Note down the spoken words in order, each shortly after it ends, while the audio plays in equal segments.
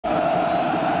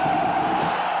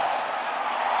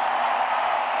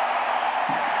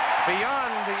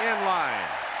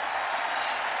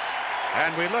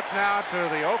And we look now to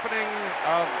the opening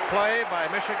of play by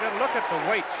Michigan. Look at the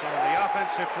weights on the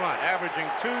offensive front, averaging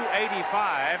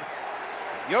 285.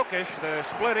 Jokic, the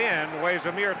split end, weighs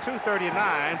a mere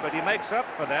 239, but he makes up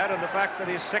for that in the fact that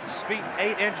he's 6 feet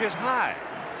 8 inches high.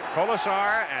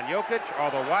 Kolasar and Jokic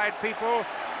are the wide people.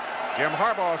 Jim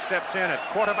Harbaugh steps in at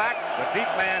quarterback. The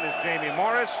deep man is Jamie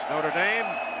Morris. Notre Dame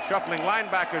shuffling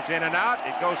linebackers in and out.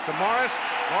 It goes to Morris.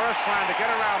 Morris trying to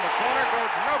get around the corner, goes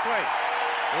no place.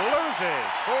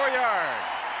 Loses 4 yards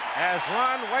as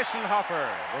Ron Weissenhofer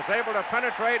was able to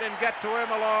penetrate and get to him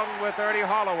along with Ernie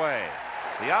Holloway.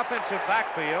 The offensive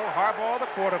backfield, Harbaugh the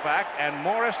quarterback and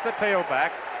Morris the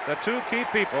tailback, the two key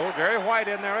people. Jerry White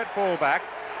in there at fullback.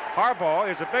 Harbaugh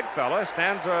is a big fella,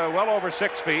 stands well over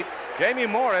 6 feet. Jamie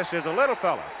Morris is a little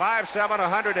fella, 5'7",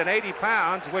 180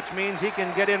 pounds, which means he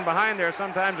can get in behind there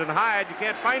sometimes and hide. You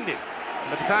can't find him.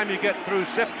 By the time you get through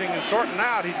sifting and sorting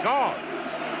out, he's gone.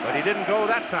 But he didn't go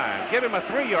that time. Give him a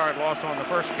 3-yard loss on the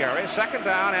first carry. 2nd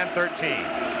down and 13.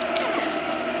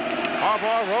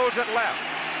 Harbaugh rolls it left.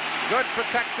 Good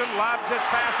protection, lobs his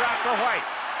pass out to White.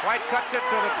 White cuts it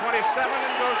to the 27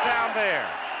 and goes down there.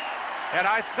 And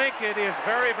I think it is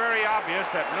very, very obvious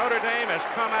that Notre Dame has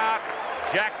come out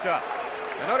jacked up.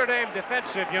 The Notre Dame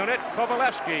defensive unit,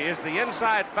 Kovalevsky is the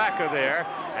inside backer there,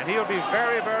 and he'll be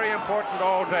very, very important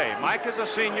all day. Mike is a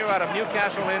senior out of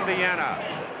Newcastle, Indiana.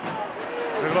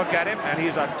 We look at him, and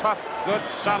he's a tough, good,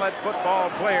 solid football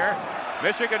player.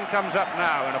 Michigan comes up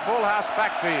now in a full house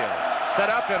backfield, set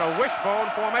up in a wishbone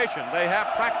formation. They have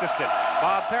practiced it.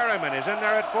 Bob Perryman is in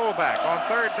there at fullback on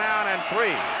 3rd down and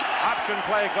 3. Option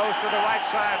play goes to the right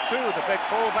side to the big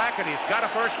fullback, and he's got a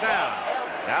 1st down.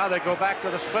 Now they go back to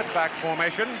the split back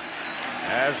formation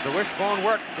as the wishbone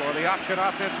worked, or the option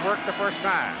offense worked the first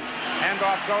time.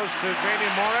 Handoff goes to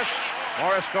Jamie Morris.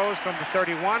 Morris goes from the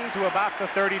 31 to about the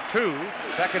 32.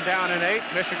 2nd down and 8.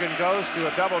 Michigan goes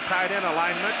to a double tight end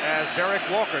alignment as Derek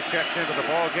Walker checks into the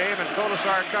ball game, and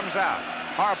Kolasar comes out.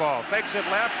 Harbaugh fakes it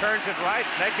left, turns it right,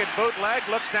 naked bootleg,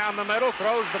 looks down the middle,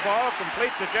 throws the ball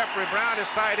complete to Jeffrey Brown, his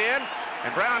tight end,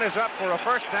 and Brown is up for a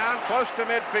 1st down close to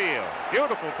midfield.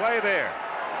 Beautiful play there.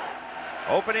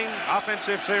 Opening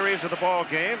offensive series of the ball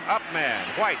game. Up man,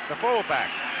 White, the fullback.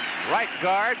 Right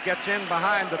guard gets in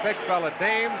behind the big fella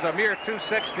Dames, a mere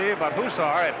 260, but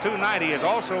Hussar at 290 is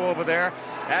also over there,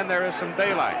 and there is some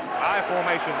daylight. I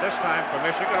formation this time for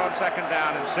Michigan on 2nd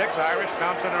down and 6. Irish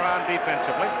bouncing around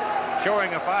defensively,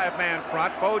 showing a 5-man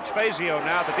front. Foge Fazio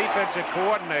now the defensive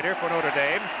coordinator for Notre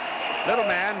Dame. Little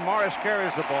man, Morris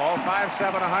carries the ball,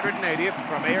 5'7", 180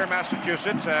 from Ayer,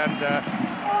 Massachusetts, and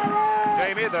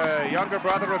Jamie, the younger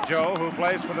brother of Joe, who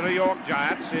plays for the New York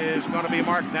Giants, is going to be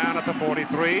marked down at the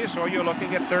 43, so you're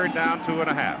looking at 3rd down, 2.5.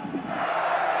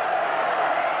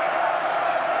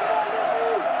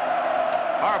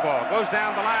 Harbaugh goes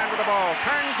down the line with the ball,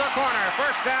 turns the corner,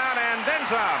 1st down, and then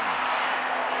some.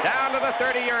 Down to the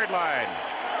 30-yard line.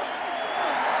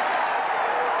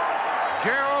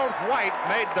 Gerald White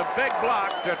made the big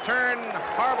block to turn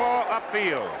Harbaugh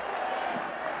upfield.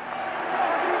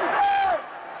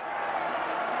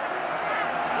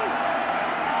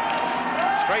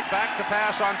 Straight back to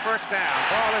pass on 1st down.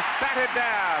 Ball is batted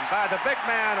down by the big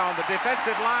man on the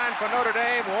defensive line for Notre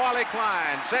Dame, Wally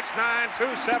Klein, 6'9",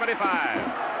 275.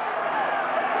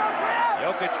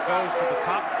 Jokic goes to the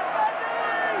top.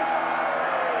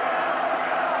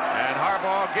 And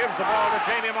Harbaugh gives the ball to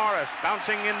Jamie Morris,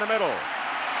 bouncing in the middle,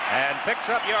 and picks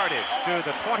up yardage to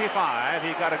the 25.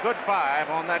 He got a good 5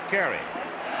 on that carry.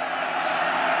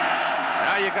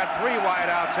 Now you got 3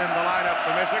 wideouts in the lineup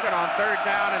for Michigan on 3rd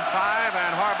down and 5,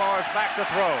 and Harbaugh is back to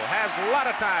throw. Has a lot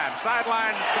of time.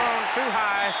 Sideline thrown too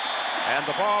high, and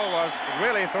the ball was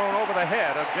really thrown over the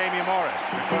head of Jamie Morris,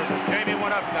 because as Jamie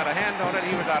went up and got a hand on it,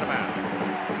 he was out of bounds.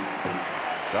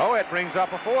 So it brings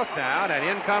up a 4th down, and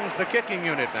in comes the kicking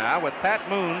unit now with Pat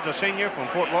Moons, a senior from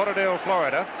Fort Lauderdale,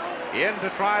 Florida, in to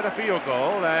try the field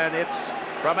goal, and it's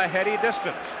from a heady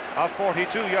distance of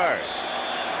 42 yards.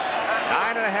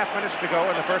 9.5 minutes to go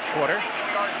in the 1st quarter.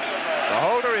 The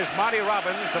holder is Monty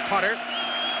Robbins, the punter.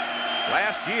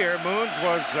 Last year, Moons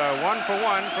was 1 for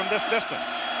 1 from this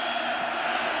distance.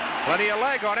 Plenty of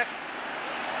leg on it.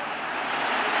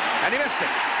 And he missed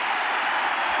it.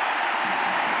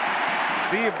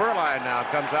 Steve Beuerlein now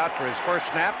comes out for his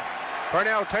 1st snap.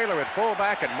 Pernell Taylor at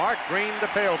fullback and Mark Green the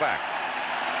tailback.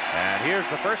 And here's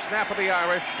the 1st snap of the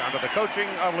Irish under the coaching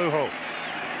of Lou Holtz.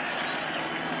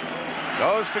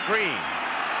 Goes to Green.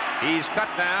 He's cut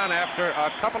down after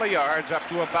a couple of yards up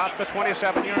to about the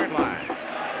 27-yard line.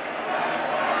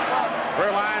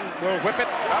 Beuerlein will whip it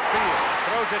upfield.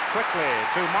 Throws it quickly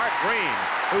to Mark Green,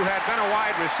 who had been a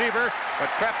wide receiver but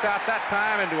crept out that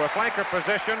time into a flanker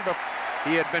position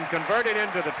He had been converted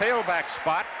into the tailback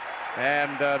spot,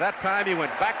 and that time he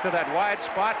went back to that wide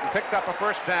spot and picked up a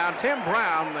first down. Tim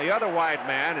Brown, the other wide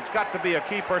man, has got to be a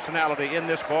key personality in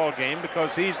this ball game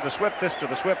because he's the swiftest of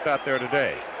the swift out there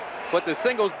today. But the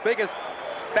single biggest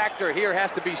factor here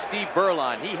has to be Steve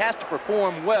Beuerlein. He has to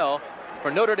perform well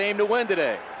for Notre Dame to win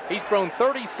today. He's thrown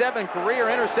 37 career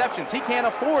interceptions. He can't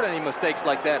afford any mistakes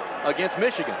like that against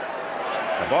Michigan.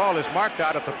 The ball is marked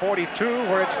out at the 42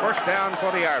 where it's first down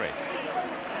for the Irish.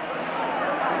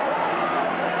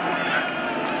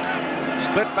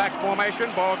 Split back formation,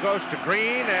 ball goes to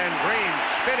Green, and Green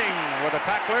spinning with a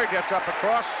tackler, gets up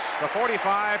across the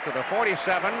 45 to the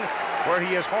 47 where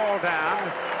he is hauled down,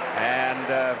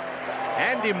 and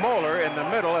Andy Moeller in the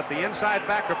middle at the inside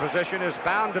backer position is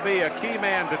bound to be a key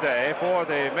man today for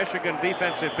the Michigan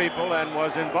defensive people and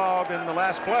was involved in the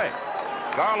last play.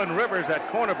 Garland Rivers at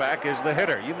cornerback is the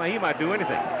hitter. He might do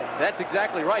anything. That's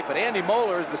exactly right, but Andy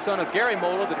Moeller is the son of Gary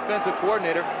Moeller, the defensive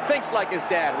coordinator, thinks like his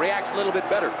dad, reacts a little bit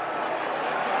better.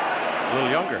 A little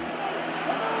younger.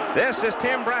 This is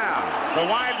Tim Brown, the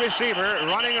wide receiver,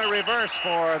 running a reverse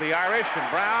for the Irish, and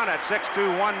Brown at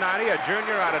 6'2", 190, a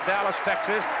junior out of Dallas,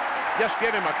 Texas. Just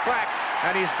give him a crack,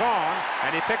 and he's gone,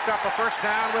 and he picked up a first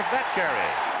down with that carry.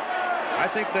 I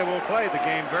think they will play the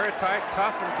game very tight,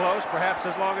 tough, and close, perhaps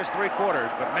as long as 3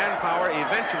 quarters, but manpower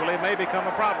eventually may become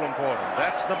a problem for them.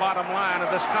 That's the bottom line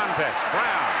of this contest.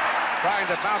 Brown trying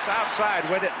to bounce outside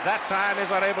with it. That time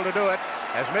is unable to do it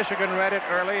as Michigan read it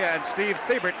early, and Steve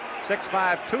Thiebert,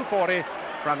 6'5", 240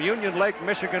 from Union Lake,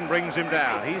 Michigan, brings him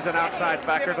down. He's an outside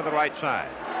backer to the right side.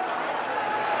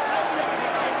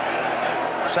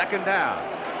 Second down.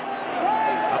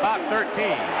 About 13.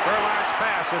 Beuerlein's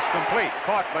pass is complete.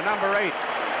 Caught by number 8,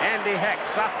 Andy Heck,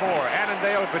 sophomore,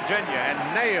 Annandale, Virginia, and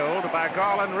nailed by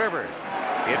Garland Rivers.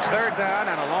 It's third down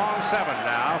and a long 7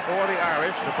 now for the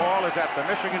Irish. The ball is at the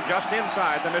Michigan, just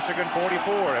inside the Michigan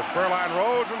 44 as Beuerlein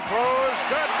rolls and throws.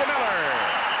 Good to Miller.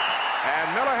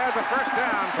 And Miller has a first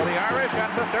down for the Irish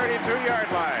at the 32-yard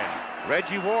line.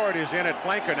 Reggie Ward is in at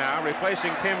flanker now,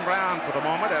 replacing Tim Brown for the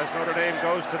moment as Notre Dame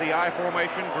goes to the I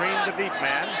formation. Green the deep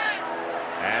man,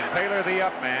 and Taylor the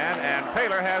up man, and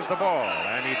Taylor has the ball,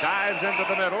 and he dives into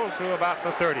the middle to about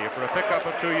the 30 for a pickup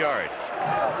of 2 yards.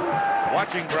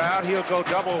 Watching Brown, he'll go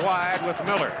double wide with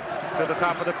Miller to the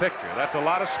top of the picture. That's a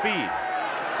lot of speed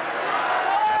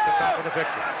at the top of the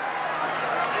picture.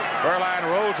 Beuerlein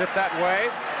rolls it that way,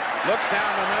 looks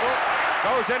down the middle,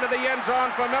 goes into the end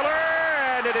zone for Miller,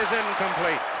 and it is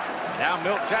incomplete. Now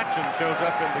Milt Jackson shows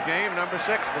up in the game, number 6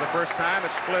 for the first time.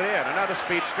 It's split in. Another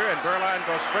speedster, and Beuerlein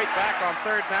goes straight back on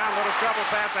third down. Little shovel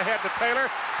pass ahead to Taylor.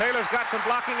 Taylor's got some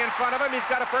blocking in front of him. He's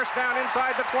got a first down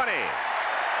inside the 20.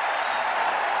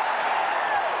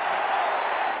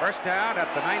 First down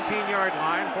at the 19-yard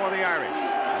line for the Irish.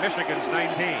 Michigan's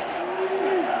 19.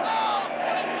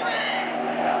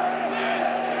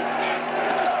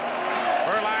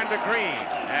 Beuerlein to Green,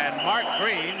 and Mark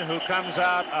Green, who comes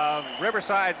out of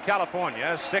Riverside,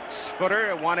 California,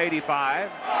 6-footer,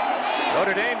 185.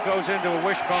 Notre Dame goes into a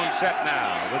wishbone set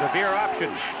now with a veer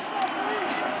option.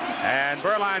 And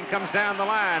Beuerlein comes down the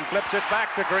line, flips it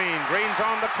back to Green. Green's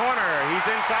on the corner. He's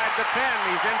inside the 10.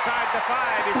 He's inside the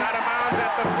 5. He's out of bounds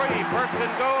at the 3. First and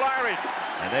goal, Irish.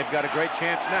 And they've got a great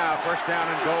chance now. First down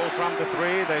and goal from the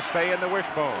 3. They stay in the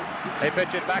wishbone. They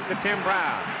pitch it back to Tim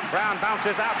Brown. Brown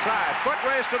bounces outside. Foot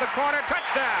race to the corner.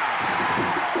 Touchdown.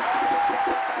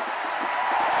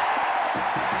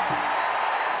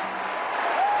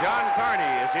 John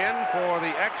Carney is in for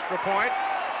the extra point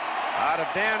out of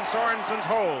Dan Sorensen's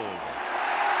hold.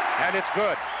 And it's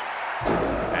good.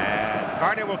 And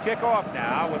Carney will kick off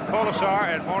now with Colasar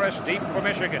and Morris deep for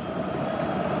Michigan.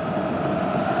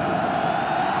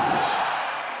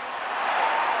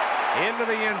 Into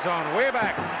the end zone, way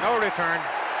back, no return.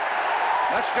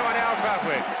 Let's join Al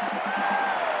Trautwig.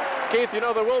 Keith, you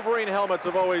know, the Wolverine helmets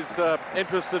have always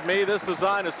interested me. This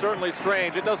design is certainly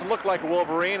strange. It doesn't look like a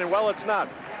Wolverine, and well, it's not.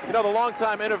 You know, the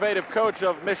longtime innovative coach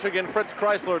of Michigan, Fritz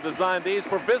Chrysler, designed these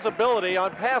for visibility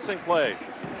on passing plays.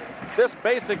 This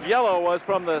basic yellow was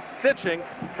from the stitching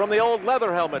from the old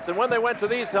leather helmets, and when they went to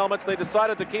these helmets, they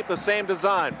decided to keep the same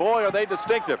design. Boy, are they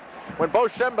distinctive. When Bo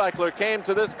Schembechler came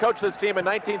to coach this team in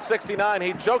 1969,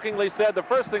 he jokingly said, the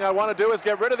first thing I want to do is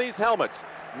get rid of these helmets.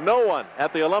 No one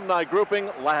at the alumni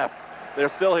grouping laughed. They're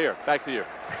still here. Back to you.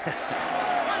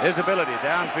 Visibility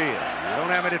downfield. You don't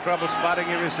have any trouble spotting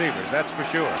your receivers, that's for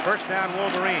sure. First down,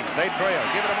 Wolverines. They trail.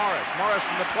 Give it to Morris. Morris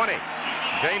from the 20.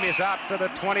 Jamie's out to the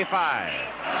 25.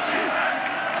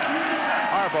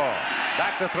 Harbaugh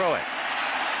back to throw it.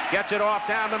 Gets it off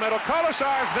down the middle.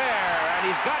 Colasar's there, and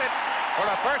he's got it for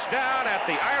a first down at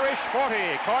the Irish 40.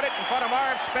 Caught it in front of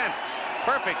Marv Spence.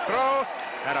 perfect throw,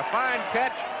 and a fine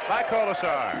catch by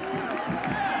Kolesar.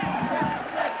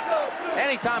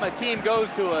 Anytime a team goes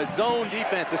to a zone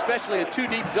defense, especially a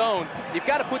two-deep zone, you've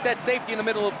got to put that safety in the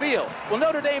middle of the field. Well,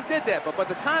 Notre Dame did that, but by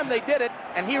the time they did it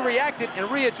and he reacted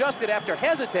and readjusted after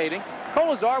hesitating,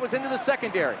 Kolesar was into the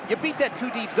secondary. You beat that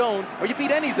two-deep zone, or you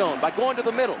beat any zone, by going to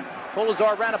the middle.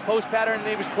 Kolesar ran a post pattern, and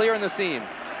he was clear in the seam.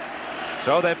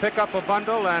 So they pick up a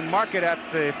bundle and mark it at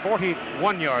the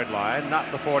 41-yard line,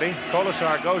 not the 40.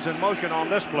 Kolesar goes in motion on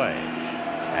this play.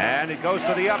 And it goes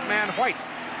to the up man, White.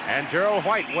 And Gerald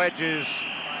White wedges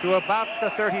to about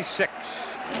the 36.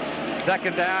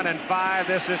 2nd down and 5.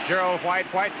 This is Gerald White.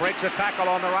 White breaks a tackle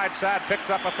on the right side, picks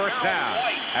up a first down.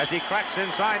 As he cracks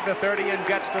inside the 30 and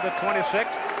gets to the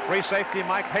 26, free safety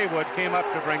Mike Haywood came up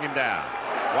to bring him down.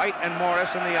 White and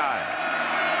Morris in the eye.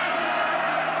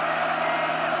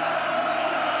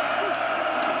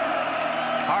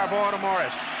 Harbaugh to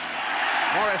Morris.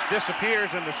 Morris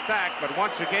disappears in the stack, but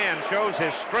once again shows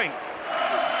his strength.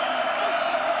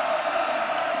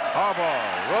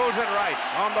 Harbaugh rolls it right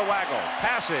on the waggle.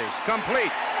 Passes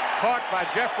complete. Caught by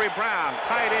Jeffrey Brown.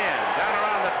 Tight end down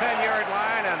around the 10-yard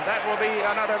line, and that will be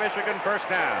another Michigan first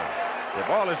down. The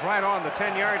ball is right on the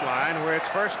 10-yard line where it's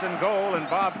 1st and goal, and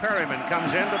Bob Perryman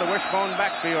comes into the wishbone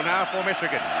backfield now for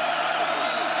Michigan.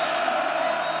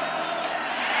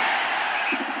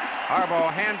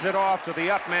 Harbaugh hands it off to the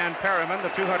up man Perryman,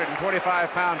 the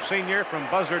 225-pound senior from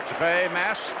Buzzards Bay,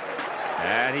 Mass.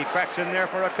 And he cracks in there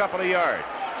for a couple of yards.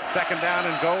 2nd down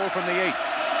and goal from the 8.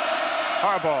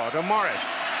 Harbaugh to Morris.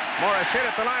 Morris hit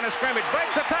at the line of scrimmage,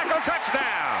 breaks a tackle,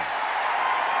 touchdown.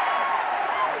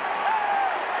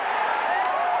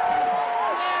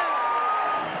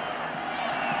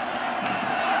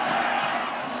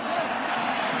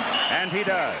 And he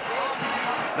does.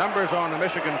 Numbers on the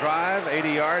Michigan drive,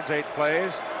 80 yards, 8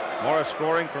 plays. Morris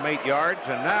scoring from 8 yards,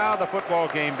 and now the football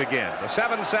game begins. A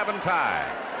 7-7 tie.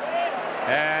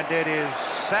 And it is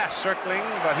Sass circling,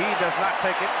 but he does not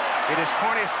take it. It is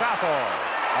Corny Southall,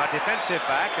 a defensive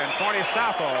back, and Corny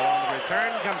Southall on the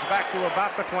return comes back to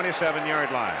about the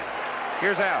 27-yard line.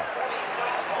 Here's Al.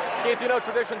 Keith, you know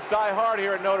traditions die hard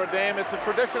here at Notre Dame. It's a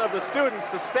tradition of the students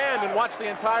to stand and watch the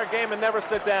entire game and never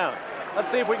sit down. Let's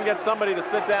see if we can get somebody to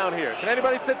sit down here. Can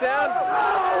anybody sit down? I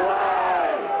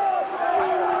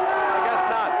guess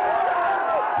not.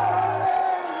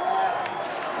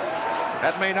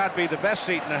 That may not be the best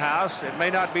seat in the house. It may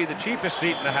not be the cheapest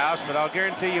seat in the house, but I'll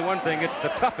guarantee you one thing, it's the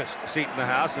toughest seat in the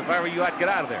house. If I were you, I'd get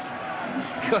out of there.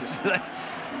 Because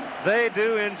they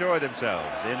do enjoy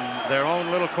themselves in their own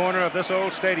little corner of this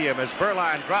old stadium as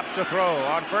Beuerlein drops to throw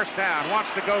on 1st down,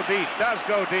 wants to go deep, does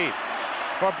go deep.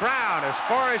 For Brown, as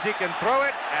far as he can throw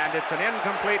it, and it's an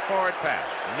incomplete forward pass.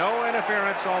 No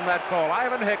interference on that call.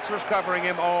 Ivan Hicks was covering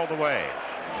him all the way.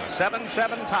 A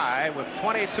 7-7 tie with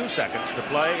 22 seconds to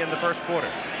play in the first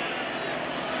quarter.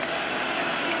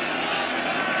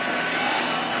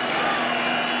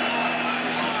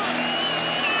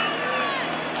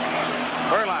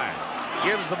 Beuerlein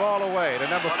gives the ball away to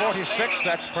number 46.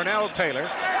 That's Pernell Taylor.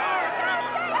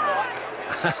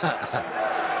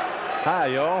 Hi,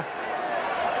 y'all.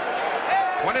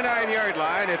 29-yard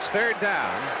line. It's 3rd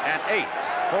down and 8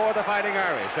 for the Fighting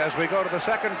Irish as we go to the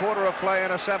second quarter of play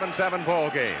in a 7-7 ball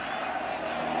game.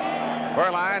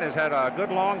 Beuerlein has had a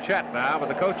good long chat now with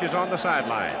the coaches on the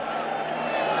sideline.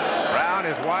 Brown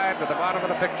is wide to the bottom of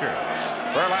the picture.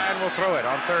 Beuerlein will throw it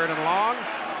on 3rd and long.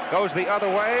 Goes the other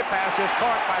way. Pass is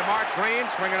caught by Mark Green,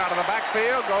 swinging out of the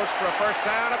backfield. Goes for a first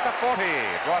down at the 40.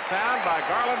 Brought down by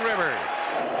Garland Rivers.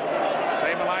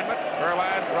 Same alignment.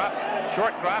 Beuerlein drop,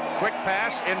 short drop, quick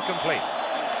pass, incomplete.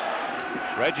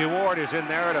 Reggie Ward is in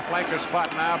there at a flanker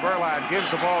spot now. Beuerlein gives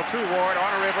the ball to Ward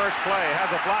on a reverse play. Has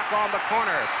a block on the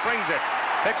corner. Springs it.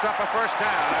 Picks up a first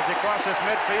down as he crosses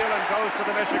midfield and goes to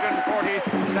the Michigan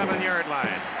 47-yard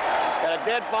line. Got a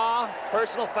dead ball,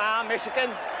 personal foul,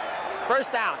 Michigan.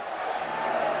 First down.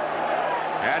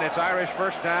 And it's Irish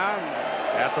first down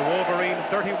at the Wolverine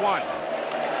 31.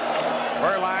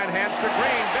 Beuerlein hands to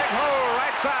Green. Big hole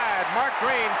right side. Mark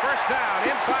Green first down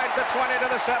inside the 20 to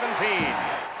the 17.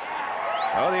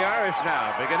 So the Irish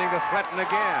now beginning to threaten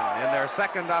again in their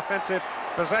second offensive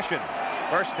possession.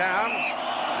 First down,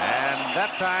 and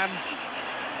that time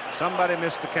somebody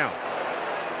missed a count.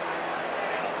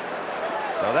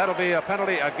 So that'll be a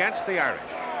penalty against the Irish.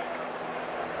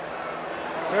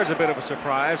 There's a bit of a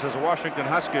surprise as the Washington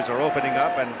Huskies are opening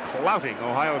up and clouting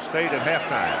Ohio State at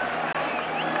halftime.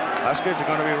 Huskies are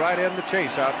going to be right in the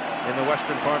chase out in the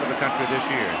western part of the country this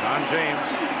year. Don James,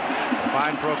 a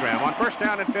fine program. On first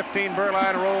down and 15,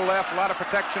 Beuerlein roll left, a lot of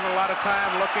protection, a lot of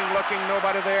time, looking,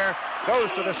 nobody there.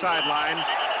 Goes to the sidelines.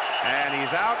 And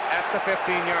he's out at the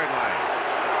 15-yard line.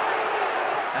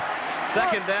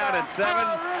 Second down and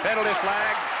 7. Penalty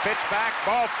flag. Pitch back.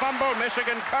 Ball fumbled.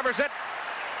 Michigan covers it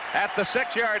at the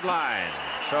 6-yard line.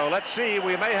 So let's see.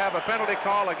 We may have a penalty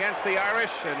call against the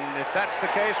Irish. And if that's the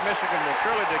case, Michigan will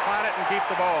surely decline it and keep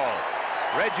the ball.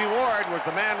 Reggie Ward was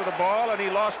the man with the ball, and he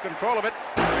lost control of it.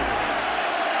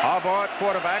 Harbaugh at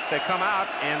quarterback. They come out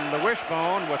in the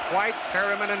wishbone with White,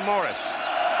 Perryman, and Morris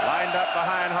lined up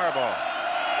behind Harbaugh.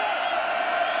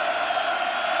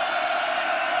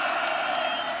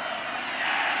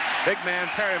 Big man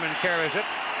Perryman carries it.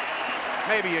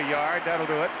 Maybe a yard. That'll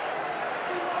do it.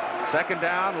 Second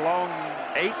down, long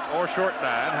 8 or short 9,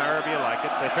 however you like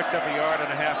it. They picked up a yard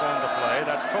and a half on the play.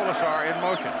 That's Kolasar in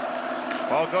motion.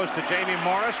 Ball goes to Jamie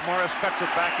Morris. Morris cuts it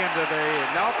back into the...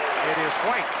 Nope, it is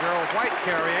White. Gerald White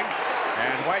carrying.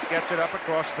 And White gets it up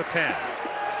across the 10.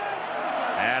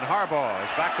 And Harbaugh is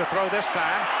back to throw this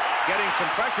time. Getting some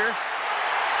pressure.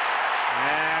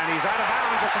 And he's out of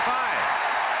bounds at the 5.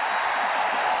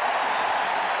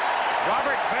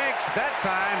 Robert Banks that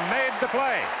time made the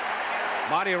play.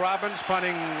 Monty Robbins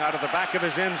punting out of the back of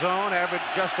his end zone. Averaged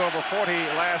just over 40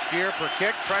 last year per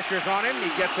kick. Pressure's on him. He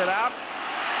gets it out.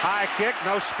 High kick,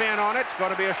 no spin on it. It's going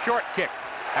to be a short kick.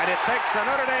 And it takes a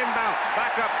Notre Dame bounce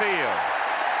back upfield.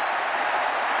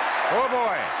 Oh,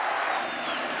 boy.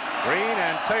 Green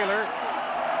and Taylor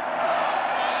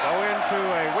go into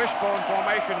a wishbone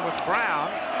formation with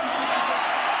Brown.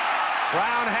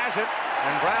 Brown has it,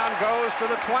 and Brown goes to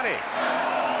the 20.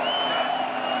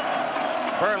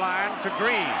 Beuerlein to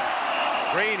Green.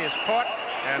 Green is caught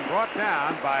and brought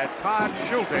down by Todd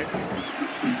Schulte.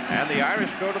 And the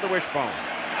Irish go to the wishbone.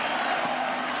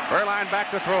 Beuerlein back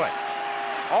to throw it.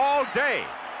 All day.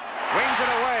 Wings it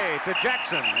away to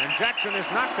Jackson. And Jackson is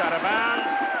knocked out of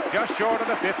bounds just short of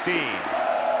the 15.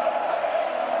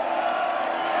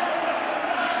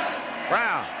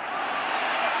 Brown.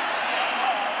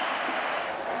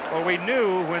 Well, we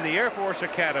knew when the Air Force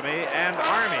Academy and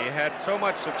Army had so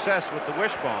much success with the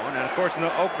wishbone, and of course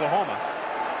Oklahoma,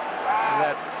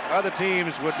 that other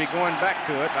teams would be going back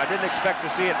to it. I didn't expect to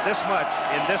see it this much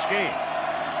in this game.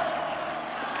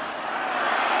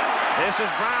 This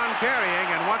is Brown carrying,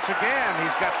 and once again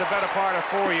he's got the better part of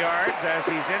 4 yards as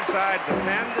he's inside the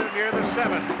 10 to near the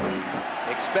 7.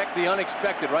 Expect the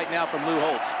unexpected right now from Lou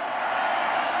Holtz.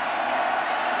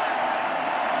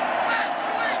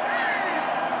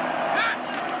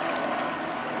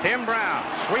 Tim Brown,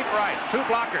 sweep right, 2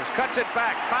 blockers, cuts it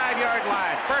back, 5-yard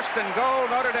line, first and goal,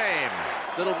 Notre Dame.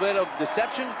 Little bit of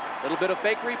deception, little bit of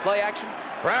fakery, play action.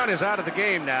 Brown is out of the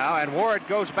game now, and Ward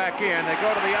goes back in. They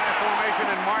go to the I formation,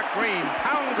 and Mark Green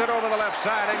pounds it over the left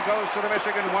side and goes to the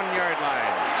Michigan 1-yard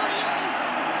line.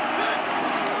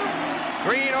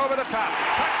 Green over the top,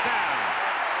 touchdown.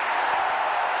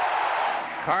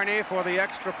 Carney for the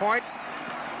extra point,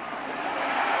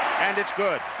 and it's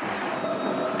good.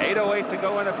 8:08 to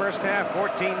go in the first half,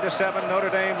 14-7.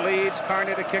 Notre Dame leads.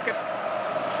 Carney to kick it.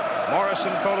 Morris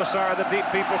and Kolasar, the deep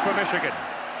people for Michigan.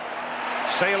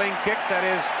 Sailing kick that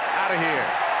is out of here.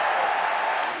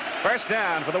 First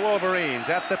down for the Wolverines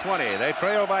at the 20. They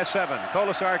trail by 7.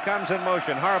 Kolasar comes in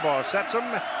motion. Harbaugh sets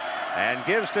him and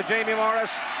gives to Jamie Morris.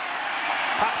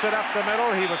 Pops it up the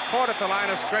middle. He was caught at the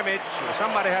line of scrimmage.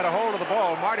 Somebody had a hold of the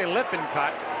ball. Marty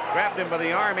Lippincott grabbed him by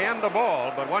the arm and the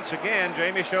ball, but once again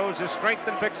Jamie shows his strength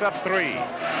and picks up 3.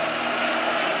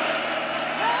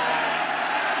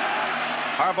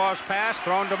 Harbaugh's pass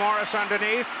thrown to Morris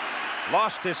underneath,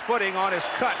 lost his footing on his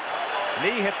cut.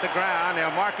 Knee hit the ground.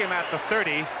 They'll mark him at the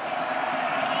 30.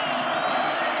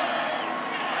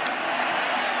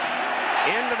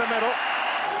 Into the middle.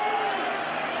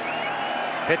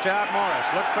 Pitch out Morris.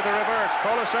 Look for the reverse.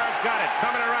 Kolasar's got it.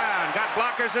 Coming around. Got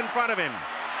blockers in front of him.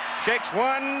 Shakes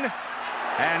one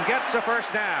and gets a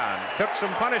first down. Took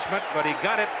some punishment, but he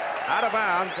got it out of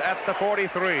bounds at the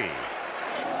 43.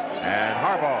 And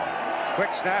Harbaugh,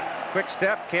 quick snap, quick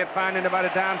step, can't find anybody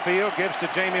downfield, gives to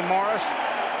Jamie Morris,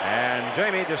 and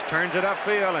Jamie just turns it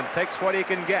upfield and takes what he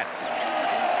can get.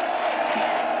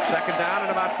 Second down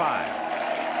and about 5.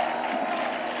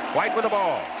 White with the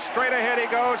ball. Straight ahead he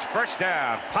goes. First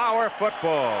down. Power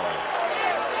football.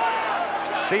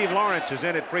 Steve Lawrence is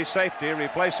in at free safety,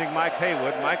 replacing Mike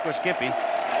Haywood. Mike was gimpy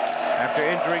after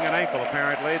injuring an ankle,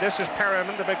 apparently. This is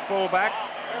Perryman, the big fullback,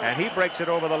 and he breaks it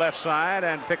over the left side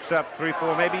and picks up 3,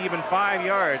 4, maybe even 5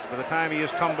 yards by the time he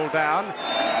is tumbled down.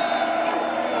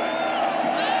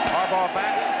 Harbaugh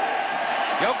back.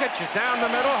 Jokic is down the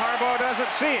middle. Harbaugh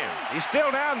doesn't see him. He's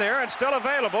still down there and still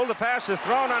available. The pass is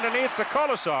thrown underneath to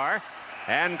Kolasar,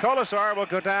 and Kolasar will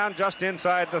go down just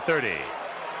inside the 30.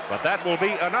 But that will be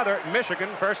another Michigan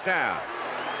first down.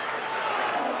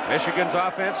 Michigan's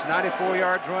offense, 94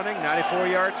 yards running, 94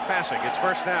 yards passing. It's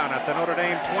first down at the Notre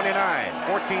Dame 29.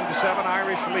 14-7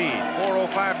 Irish lead.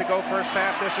 4:05 to go first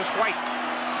half. This is White.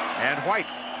 And White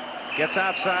gets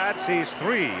outside, sees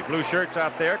 3 blue shirts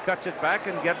out there, cuts it back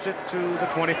and gets it to the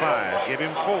 25. Give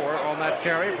him 4 on that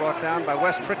carry, brought down by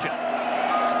Wes Pritchett.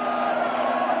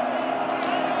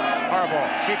 Harbaugh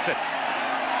keeps it.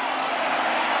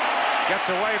 Gets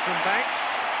away from Banks.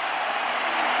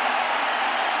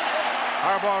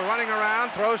 Harbaugh running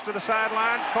around, throws to the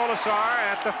sidelines. Colasar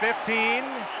at the 15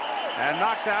 and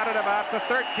knocked out at about the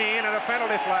 13, and a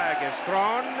penalty flag is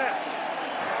thrown.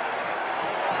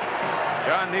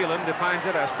 John Nealon defines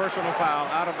it as personal foul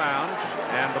out of bounds,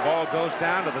 and the ball goes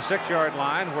down to the 6-yard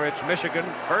line, where it's Michigan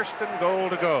first and goal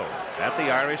to go at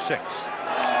the Irish 6.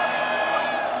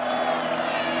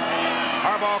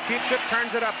 Harbaugh keeps it,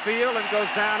 turns it upfield, and goes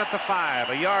down at the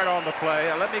 5. A yard on the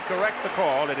play. Let me correct the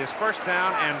call. It is first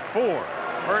down and 4.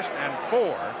 First and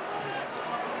 4.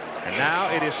 And now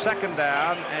it is second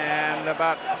down and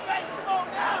about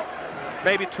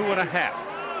maybe 2.5.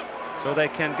 So they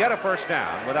can get a first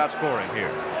down without scoring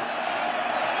here.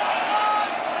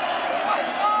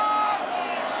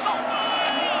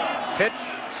 Pitch,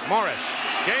 Morris.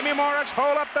 Jamie Morris,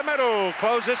 hole up the middle.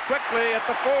 Closes quickly at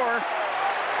the 4.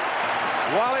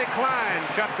 Wally Klein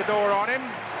shut the door on him.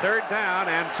 Third down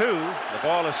and 2. The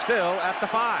ball is still at the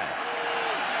 5.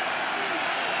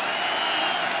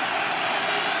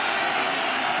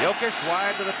 Jokic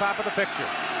wide to the top of the picture.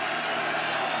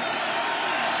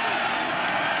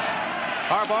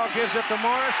 Harbaugh gives it to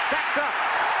Morris, stacked up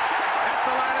at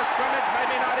the line of scrimmage,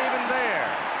 maybe not even there.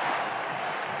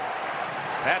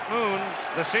 Pat Moons,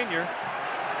 the senior,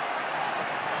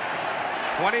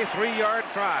 23-yard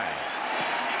try.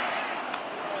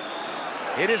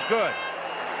 It is good.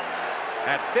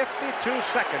 At 52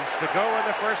 seconds to go in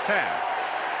the first half.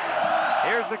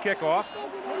 Here's the kickoff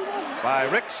by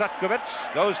Rick Sutkovitz.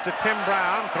 Goes to Tim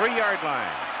Brown, 3-yard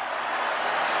line.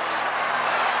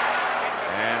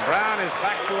 And Brown is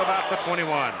back to about the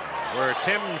 21, where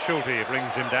Tim Schulte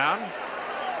brings him down.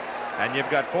 And you've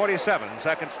got 47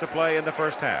 seconds to play in the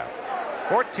first half.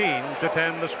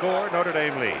 14-10 the score. Notre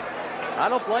Dame lead. I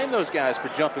don't blame those guys for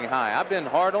jumping high. I've been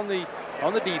hard on the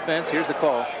defense. Here's the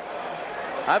call.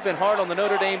 I've been hard on the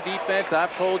Notre Dame defense.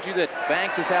 I've told you that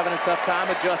Banks is having a tough time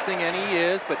adjusting, and he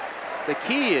is. But the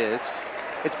key is,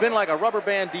 it's been like a rubber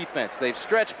band defense. They've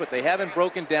stretched, but they haven't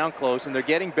broken down close, and they're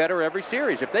getting better every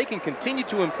series. If they can continue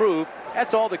to improve,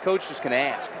 that's all the coaches can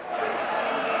ask.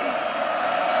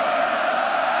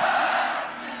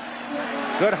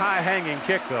 Good high-hanging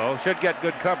kick, though. Should get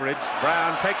good coverage.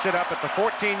 Brown takes it up at the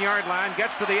 14-yard line,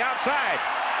 gets to the outside.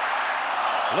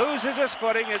 Loses his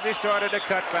footing as he started to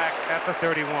cut back at the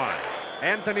 31.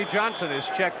 Anthony Johnson is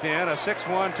checked in, a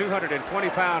 6'1",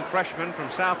 220-pound freshman from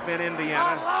South Bend,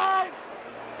 Indiana.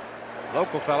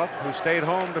 Local fella who stayed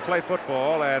home to play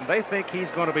football, and they think he's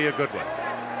going to be a good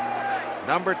one.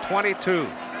 Number 22.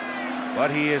 But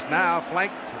he is now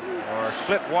flanked or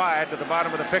split wide to the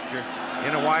bottom of the picture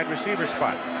in a wide receiver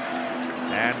spot.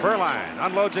 And Beuerlein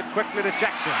unloads it quickly to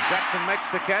Jackson. Jackson makes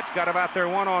the catch, got about there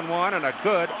one-on-one, and a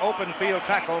good open field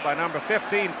tackle by number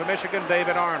 15 for Michigan,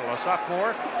 David Arnold, a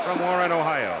sophomore from Warren,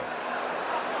 Ohio.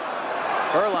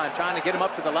 Beuerlein trying to get him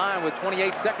up to the line with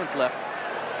 28 seconds left.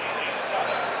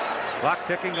 Clock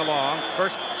ticking along.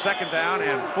 Second down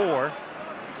and 4.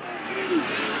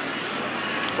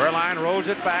 Beuerlein rolls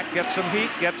it back, gets some heat,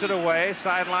 gets it away.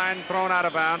 Sideline thrown out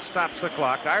of bounds, stops the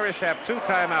clock. Irish have 2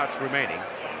 timeouts remaining.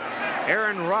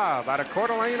 Aaron Robb out of Coeur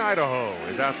d'Alene, Idaho,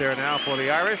 is out there now for the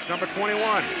Irish. Number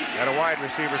 21 at a wide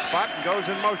receiver spot and goes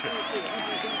in motion.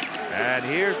 And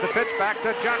here's the pitch back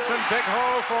to Johnson. Big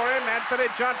hole for him. Anthony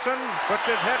Johnson puts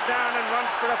his head down and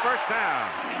runs for the first down.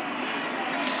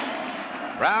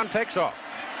 Brown takes off.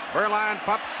 Beuerlein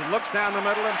pumps and looks down the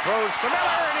middle and throws for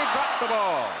Miller, and he dropped the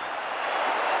ball.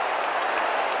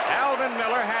 Alvin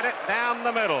Miller had it down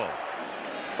the middle.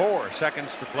 4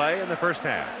 seconds to play in the first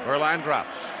half. Beuerlein drops.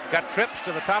 Got trips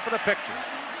to the top of the picture.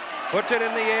 Puts it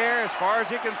in the air as far as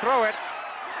he can throw it,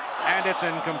 and it's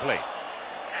incomplete.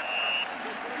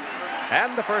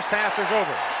 And the first half is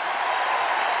over.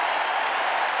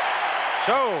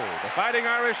 So, the Fighting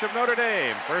Irish of Notre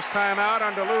Dame, first time out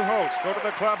under Lou Holtz, go to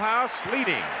the clubhouse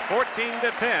leading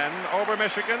 14-10 over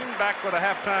Michigan. Back with the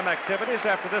halftime activities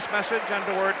after this message and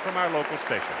a word from our local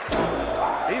station.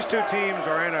 These 2 teams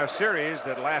are in a series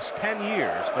that lasts 10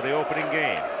 years for the opening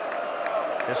game.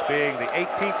 This being the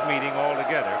 18th meeting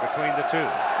altogether between the 2.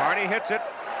 Carney hits it,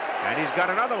 and he's got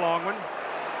another long one.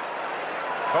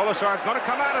 Colasar's going to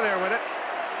come out of there with it.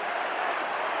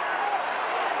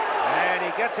 And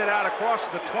he gets it out across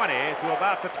the 20 to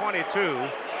about the 22.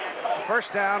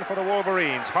 First down for the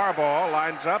Wolverines. Harbaugh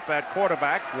lines up at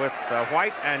quarterback with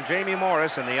White and Jamie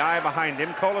Morris in the eye behind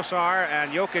him. Kolesar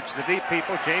and Jokic, the deep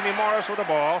people. Jamie Morris with the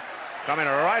ball, coming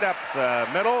right up the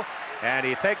middle, and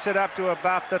he takes it up to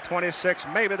about the 26,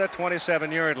 maybe the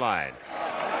 27-yard line.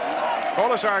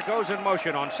 Kolesar goes in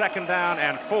motion on 2nd down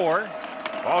and 4.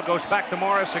 Ball goes back to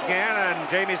Morris again, and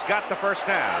Jamie's got the first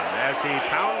down as he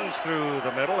pounds through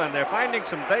the middle, and they're finding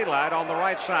some daylight on the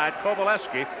right side.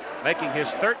 Kovalevsky making his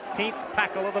 13th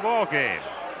tackle of the ball game.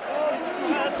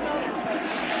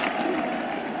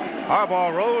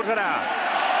 Harbaugh rolls it out,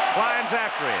 climbs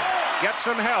after him, gets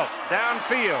some help,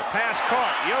 downfield, pass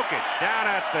caught. Jokic down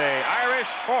at the Irish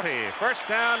 40. First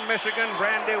down, Michigan.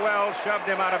 Brandy Wells shoved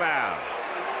him out of bounds.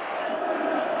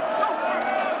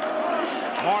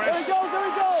 Morris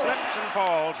slips and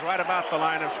falls right about the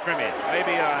line of scrimmage,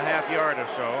 maybe a half yard or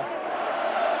so.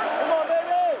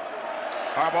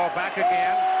 Harbaugh back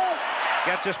again,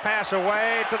 gets his pass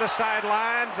away to the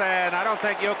sidelines, and I don't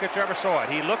think Jokic ever saw it.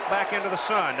 He looked back into the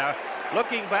sun. Now,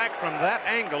 looking back from that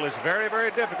angle is very,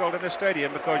 very difficult in the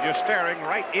stadium because you're staring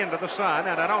right into the sun,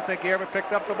 and I don't think he ever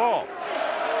picked up the ball.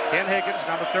 Ken Higgins,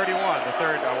 number 31, the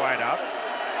third wideout.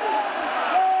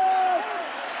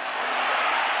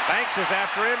 Banks is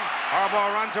after him.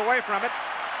 Harbaugh runs away from it.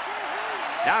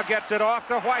 Now gets it off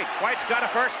to White. White's got a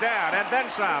first down and then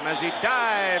some as he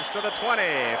dives to the 20.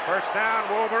 First down,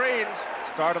 Wolverines.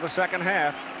 Start of the second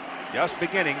half, just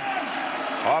beginning.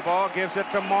 Harbaugh gives it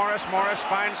to Morris. Morris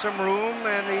finds some room,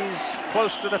 and he's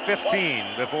close to the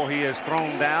 15 before he is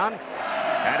thrown down.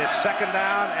 And it's 2nd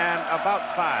down and about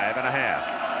 5.5.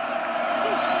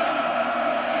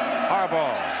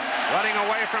 Harbaugh running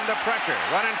away from the pressure,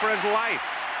 running for his life,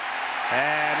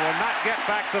 and will not get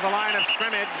back to the line of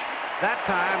scrimmage. That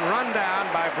time run down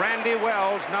by Brandy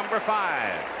Wells, number 5.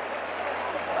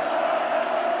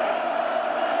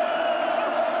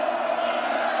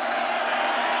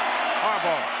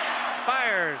 Harbaugh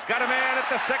fires, got a man at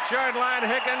the 6-yard line,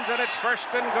 Higgins, and it's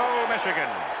 1st and goal, Michigan.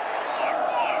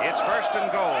 It's 1st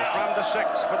and goal from the 6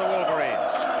 for the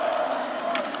Wolverines.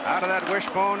 Out of that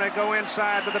wishbone, they go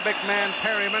inside to the big man,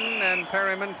 Perryman, and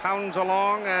Perryman pounds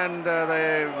along, and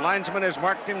the linesman has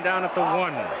marked him down at the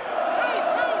 1.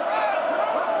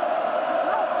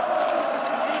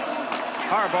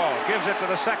 Harbaugh gives it to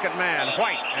the 2nd man,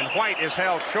 White, and White is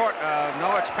held short.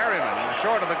 No, it's Perryman,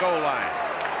 short of the goal line.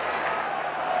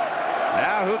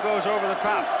 Now who goes over the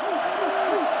top?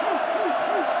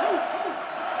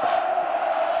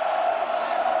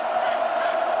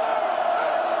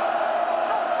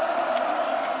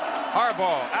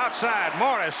 Harbaugh outside.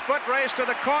 Morris, foot race to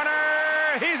the corner.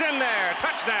 He's in there.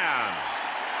 Touchdown.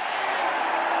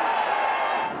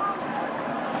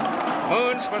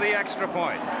 Moons for the extra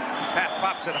point. Pat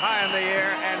pops it high in the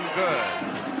air and good.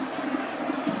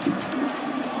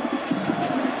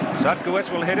 Sutkowitz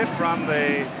will hit it from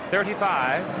the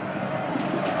 35.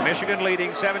 Michigan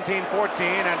leading 17-14,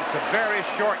 and it's a very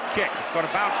short kick. It's going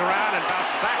to bounce around and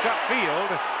bounce back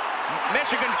upfield.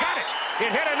 Michigan's got it.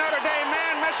 It hit a Notre Dame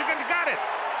man. Michigan's got it.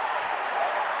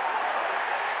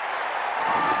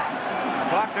 The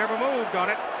clock never moved on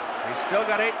it. He's still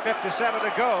got 8:57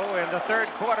 to go in the 3rd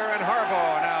quarter, and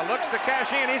Harbaugh now looks to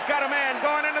cash in. He's got a man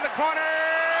going into the corner.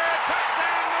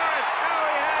 Touchdown, Morris. Oh,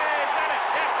 yeah, got it.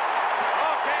 Yes.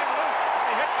 Ball came loose.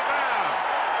 He hit the ground.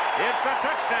 It's a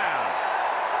touchdown.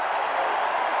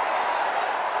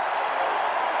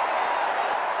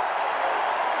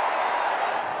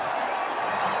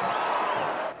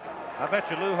 I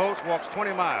bet you Lou Holtz walks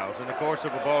 20 miles in the course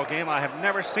of a ball game. I have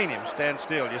never seen him stand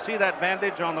still. You see that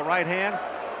bandage on the right hand?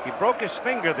 He broke his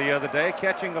finger the other day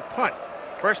catching a punt.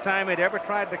 First time he'd ever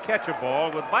tried to catch a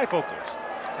ball with bifocals.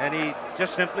 And he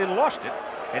just simply lost it.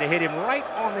 And it hit him right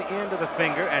on the end of the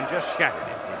finger and just shattered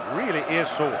it. It really is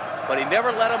sore. But he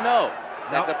never let him know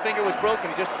that the finger was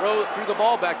broken. He just threw the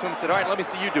ball back to him and said, all right, let me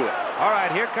see you do it. All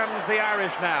right, here comes the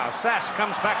Irish now. Sass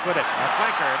comes back with it. A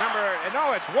flanker,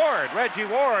 no, it's Ward. Reggie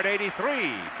Ward,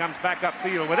 83, comes back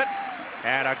upfield with it.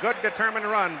 And a good determined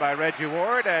run by Reggie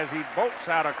Ward as he bolts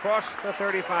out across the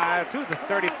 35 to the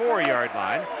 34-yard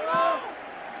line.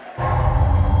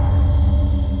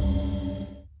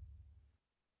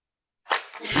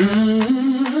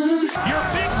 Your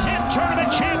Big Ten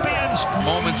tournament champions.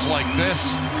 Moments like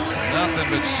this, nothing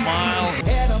but smiles.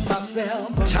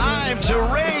 Time to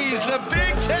raise the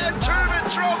Big Ten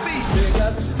tournament trophy.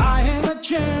 Because I am a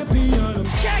champion.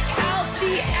 Check out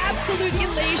the absolute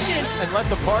elation. And let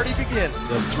the party begin.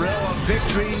 The thrill of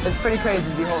victory. It's pretty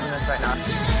crazy to be holding this right now.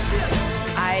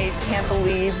 I can't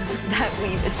believe that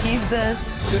we've achieved this.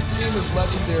 This team is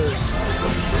legendary.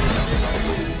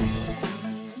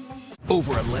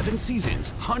 Over 11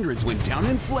 seasons, hundreds went down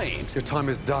in flames. Your time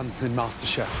is done in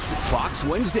MasterChef. Fox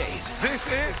Wednesdays. This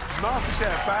is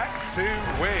MasterChef Back to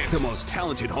Win. The most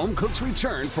talented home cooks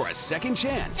return for a second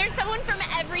chance. There's someone from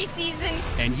every season.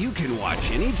 And you can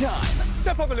watch anytime.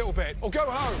 Step up a little bit or go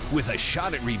home. With a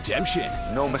shot at redemption.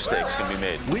 No mistakes can be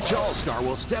made. Which all-star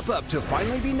will step up to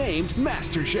finally be named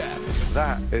MasterChef?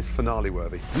 That is finale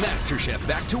worthy. MasterChef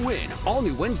Back to Win. All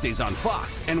new Wednesdays on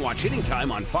Fox. And watch anytime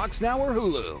on Fox Now or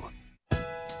Hulu.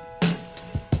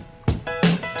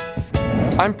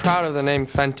 I'm proud of the name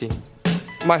Fenty.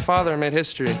 My father made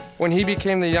history when he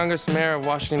became the youngest mayor of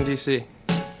Washington, D.C.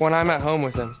 When I'm at home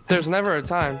with him, there's never a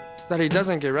time that he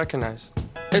doesn't get recognized.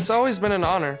 It's always been an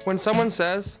honor when someone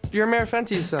says, "You're Mayor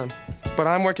Fenty's son." But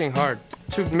I'm working hard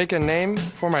to make a name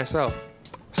for myself.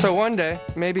 So one day,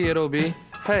 maybe it'll be,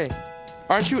 "Hey,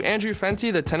 aren't you Andrew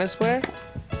Fenty, the tennis player?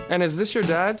 And is this your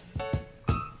dad?"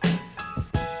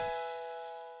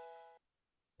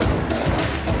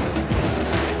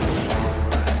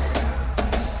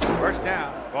 First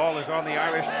down. Ball is on the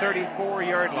Irish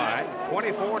 34-yard line,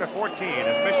 24-14,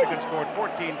 as Michigan scored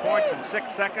 14 points in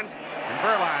 6 seconds. And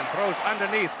Beuerlein throws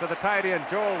underneath to the tight end,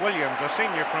 Joel Williams, a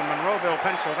senior from Monroeville,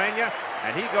 Pennsylvania.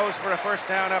 And he goes for a first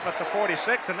down up at the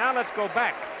 46. And now let's go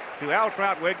back to Al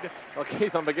Troutwig. Well,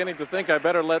 Keith, I'm beginning to think I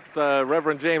better let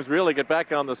Reverend James really get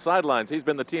back on the sidelines. He's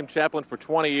been the team chaplain for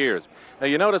 20 years. Now,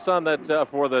 you notice on that,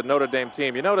 for the Notre Dame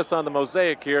team, you notice on the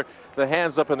mosaic here, the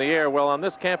hands up in the air. Well, on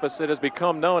this campus, it has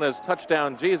become known as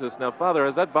Touchdown Jesus. Now, Father,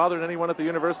 has that bothered anyone at the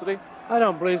university? I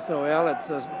don't believe so, Al. It's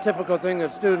a typical thing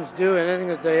that students do, and anything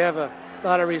that they have a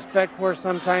lot of respect for,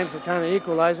 sometimes to kind of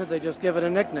equalize it, they just give it a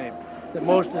nickname. That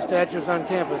most of the statues on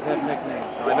campus have nicknames.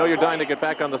 I know you're dying to get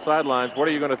back on the sidelines. What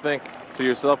are you going to think to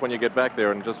yourself when you get back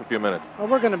there in just a few minutes? Well,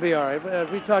 we're going to be all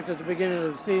right. We talked at the beginning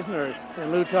of the season,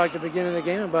 and Lou talked at the beginning of the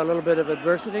game about a little bit of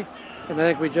adversity, and I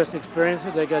think we just experienced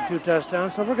it. They got 2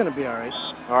 touchdowns, so we're going to be all right.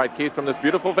 All right, Keith, from this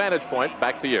beautiful vantage point,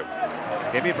 back to you.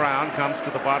 Timmy Brown comes to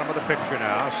the bottom of the picture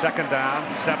now. Second down,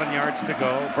 7 yards to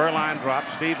go. Beuerlein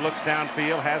drops. Steve looks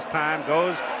downfield, has time,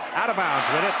 goes out of bounds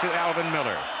with it to Alvin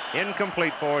Miller.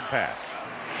 Incomplete forward pass.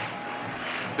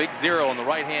 Big 0 on the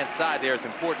right-hand side there is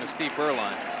important to Steve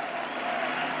Beuerlein.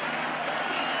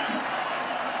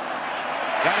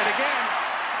 Got it again.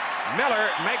 Miller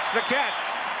makes the catch.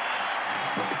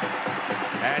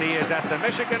 And he is at the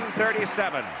Michigan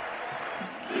 37.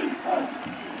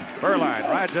 Beuerlein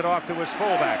rides it off to his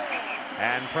fullback.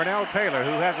 And Pernell Taylor,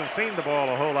 who hasn't seen the ball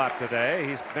a whole lot today,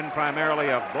 he's been primarily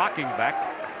a blocking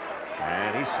back.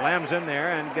 And he slams in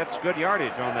there and gets good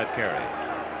yardage on that carry.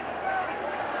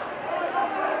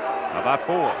 About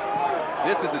 4.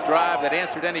 This is a drive that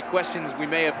answered any questions we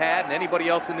may have had and anybody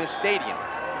else in this stadium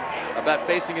about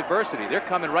facing adversity. They're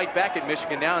coming right back at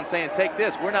Michigan now and saying, take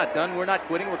this. We're not done. We're not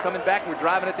quitting. We're coming back. We're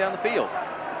driving it down the field.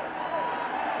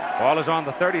 Ball is on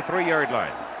the 33-yard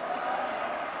line.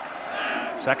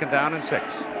 Second down and 6.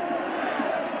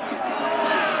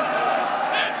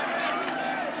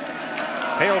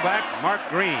 Tailback Mark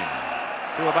Green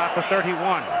to about the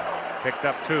 31. Picked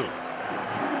up 2.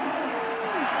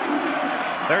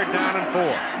 Third down and 4.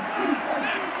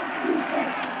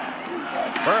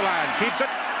 Beuerlein keeps it.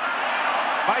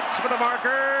 Fights for the marker,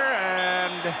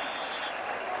 and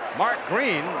Mark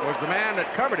Green was the man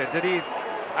that covered it. Did he?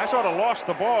 I sort of lost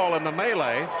the ball in the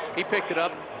melee. He picked it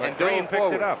up, and Green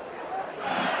picked it up.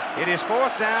 It is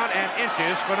 4th down and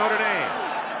inches for Notre Dame.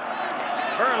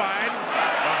 Beuerlein,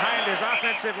 behind his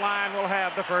offensive line, will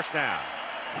have the first down.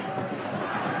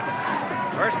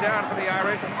 First down for the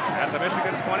Irish at the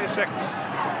Michigan 26.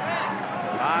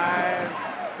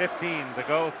 5:15 to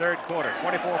go, third quarter.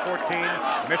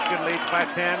 24-14. Michigan leads by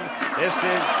 10. This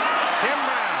is Tim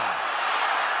Brown.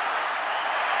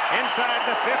 Inside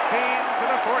the 15 to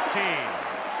the 14.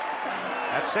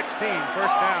 That's 16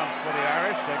 first downs for the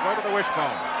Irish. They go to the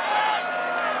wishbone.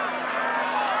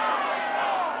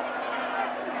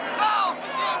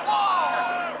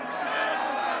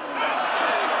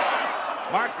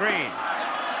 Mark Green.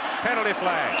 Penalty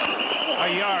flag.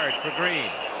 A yard for Green.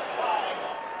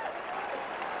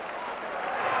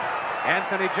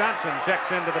 Anthony Johnson checks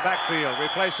into the backfield,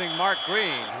 replacing Mark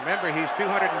Green. Remember, he's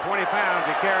 220 pounds.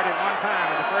 He carried it one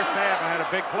time in the first half and had a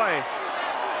big play.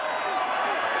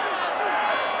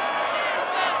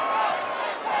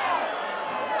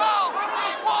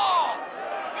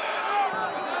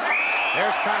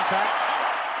 There's contact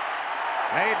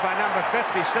made by number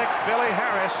 56, Billy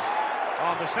Harris,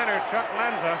 on the center, Chuck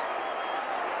Lanza.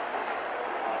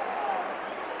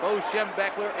 Bo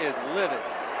Schembechler is livid.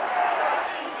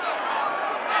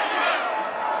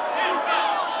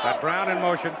 Got Brown in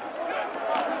motion.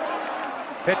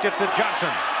 Pitch it to Johnson.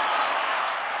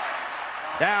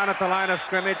 Down at the line of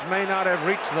scrimmage, may not have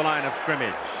reached the line of scrimmage.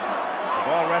 The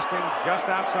ball resting just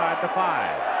outside the 5.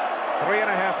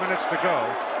 3.5 minutes to go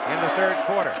in the third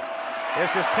quarter.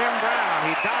 This is Tim Brown.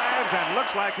 He dives and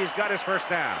looks like he's got his first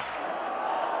down.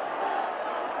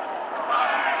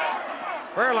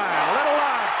 Beuerlein, a little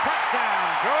lob,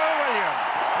 touchdown, Joe Williams.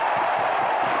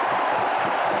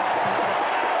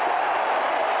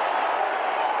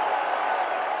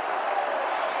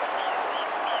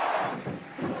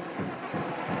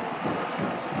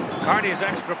 Carney's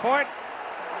extra point,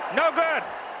 no good.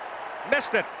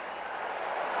 Missed it.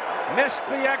 Missed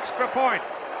the extra point.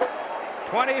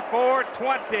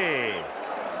 24-20.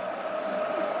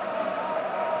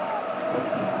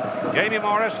 Jamie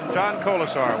Morris and John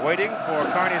Colasar waiting for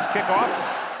Carney's kickoff.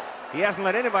 He hasn't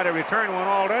let anybody return one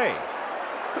all day.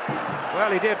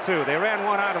 Well, he did too. They ran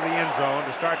one out of the end zone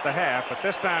to start the half, but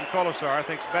this time Colasar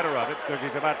thinks better of it because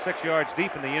he's about 6 yards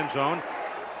deep in the end zone.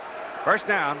 First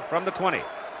down from the 20.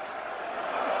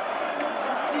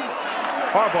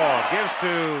 Harbaugh gives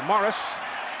to Morris,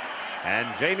 and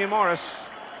Jamie Morris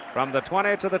from the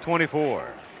 20 to the 24.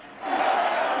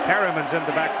 Perriman's in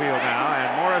the backfield now, and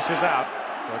Morris is out.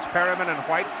 So it's Perriman and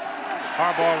White.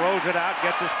 Harbaugh rolls it out,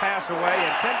 gets his pass away,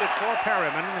 intended for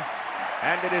Perriman,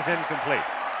 and it is incomplete.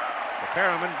 The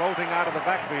Perriman bolting out of the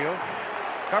backfield,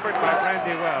 covered by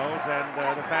Randy Wells, and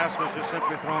the pass was just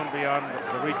simply thrown beyond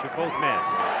the reach of both men.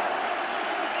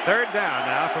 Third down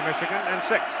now for Michigan and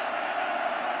 6.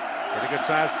 Pretty good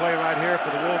sized play right here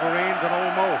for the Wolverines and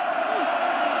Old Mo.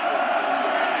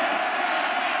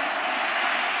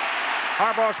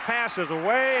 Harbaugh's pass is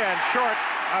away and short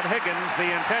of Higgins,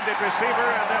 the intended receiver,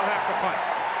 and they'll have to punt.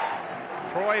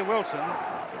 Troy Wilson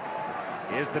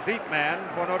is the deep man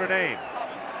for Notre Dame.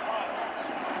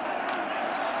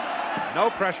 No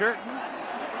pressure,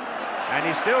 and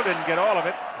he still didn't get all of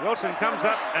it. Wilson comes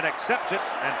up and accepts it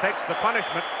and takes the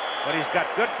punishment, but he's got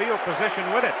good field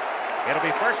position with it. It'll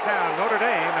be first down, Notre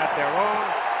Dame at their own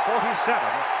 47.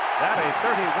 That a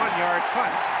 31-yard punt.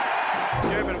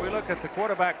 Jim, when we look at the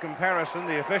quarterback comparison,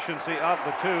 the efficiency of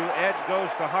the two, edge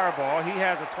goes to Harbaugh. He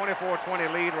has a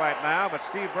 24-20 lead right now, but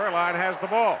Steve Beuerlein has the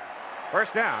ball.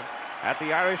 First down at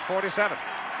the Irish 47.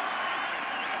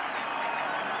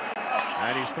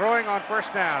 And he's throwing on first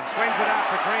down. Swings it out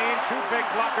to Green. Two big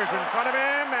blockers in front of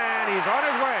him, and he's on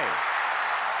his way.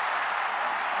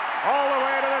 All the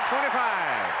way to the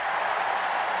 25.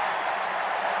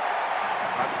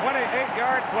 A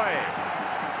 28-yard play.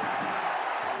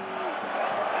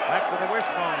 Back to the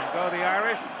wishbone go the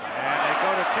Irish, and they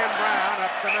go to Tim Brown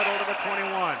up the middle to the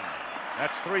 21.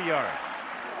 That's 3 yards.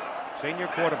 Senior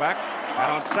quarterback,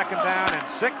 and on second down and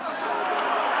 6.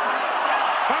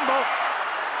 Fumble.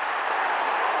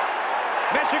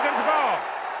 Michigan's ball.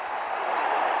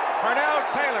 Pernell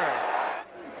Taylor.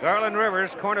 Garland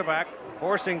Rivers, cornerback,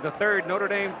 forcing the third Notre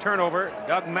Dame turnover.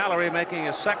 Doug Mallory making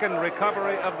his second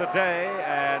recovery of the day,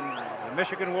 and the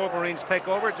Michigan Wolverines take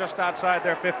over just outside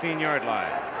their 15-yard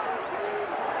line.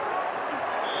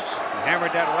 He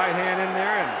hammered that right hand in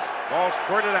there, and ball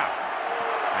squirted out.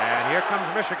 And here comes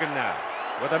Michigan now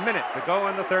with a minute to go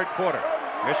in the third quarter.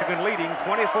 Michigan leading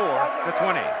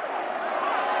 24-20.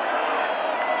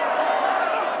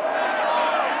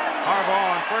 Harbaugh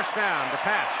on first down, the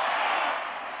pass.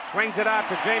 Swings it out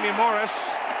to Jamie Morris,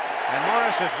 and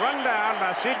Morris is run down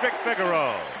by Cedric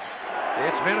Figueroa.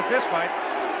 It's been a fistfight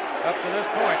up to this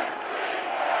point.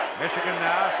 Michigan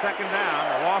now second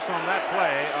down, a loss on that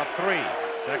play of 3.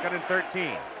 Second and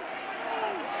 13.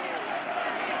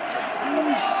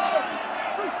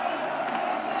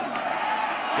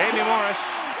 Jamie Morris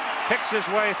picks his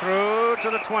way through to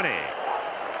the 20.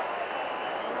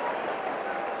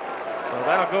 So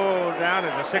that'll go down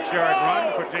as a 6-yard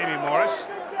run for Jamie Morris.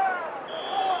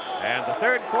 And the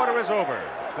third quarter is over.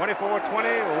 24-20,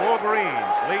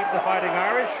 Wolverines lead the Fighting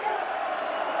Irish.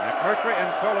 McMurtry and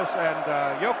Colas and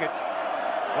Jokic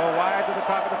go wide to the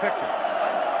top of the picture.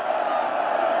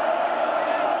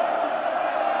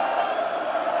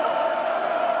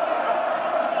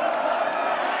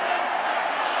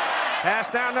 Pass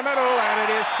down the middle, and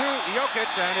it is to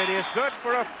Jokic, and it is good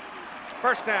for a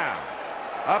first down.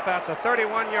 Up at the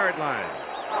 31-yard line.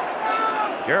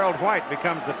 Gerald White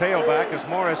becomes the tailback as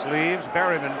Morris leaves.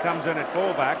 Berryman comes in at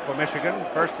fullback for Michigan.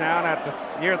 First down at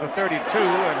near the 32,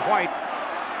 and White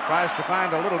tries to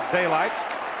find a little daylight.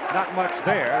 Not much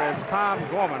there as Tom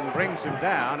Gorman brings him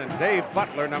down, and Dave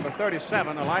Butler, number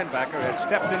 37, a linebacker, had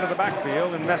stepped into the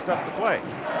backfield and messed up the play.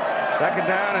 Second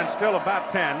down and still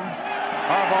about 10.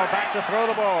 Harbaugh back to throw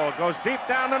the ball. Goes deep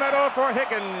down the middle for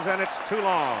Higgins, and it's too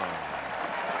long.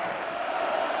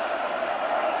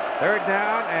 Third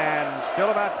down and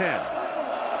still about 10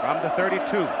 from the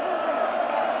 32.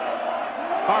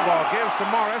 Harbaugh gives to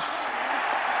Morris.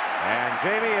 And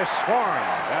Jamie is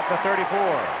swarmed at the 34.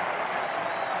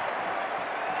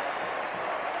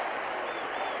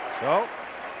 So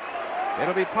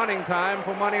it'll be punting time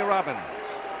for Money Robbins.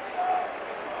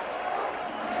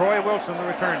 Troy Wilson, the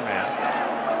return man.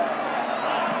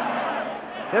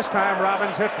 This time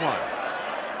Robbins hits one.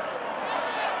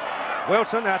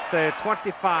 Wilson at the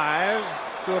 25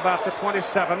 to about the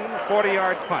 27,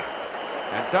 40-yard punt.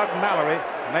 And Doug Mallory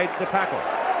made the tackle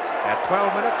at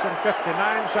 12 minutes and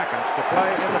 59 seconds to play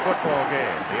in the football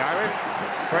game. The Irish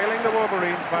trailing the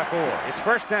Wolverines by 4. It's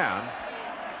first down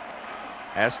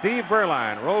as Steve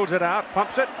Beuerlein rolls it out,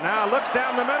 pumps it, now looks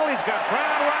down the middle. He's got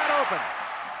Brown wide open.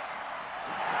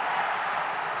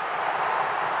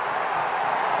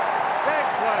 Big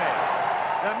play.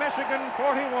 The Michigan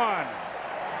 41.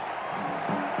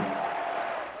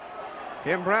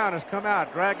 Tim Brown has come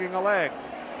out dragging a leg.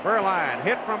 Beuerlein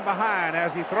hit from behind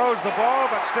as he throws the ball,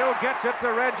 but still gets it to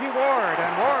Reggie Ward,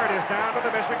 and Ward is down to the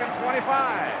Michigan 25.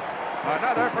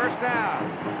 Another first down.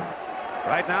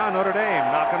 Right now, Notre Dame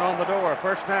knocking on the door.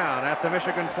 First down at the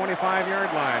Michigan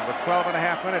 25-yard line with 12 and a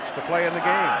half minutes to play in the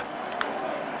game.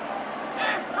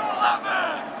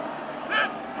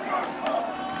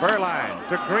 Beuerlein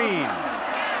to Green.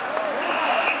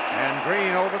 And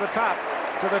Green over the top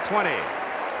to the 20.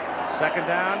 Second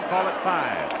down, call it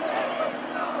 5.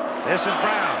 This is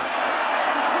Brown.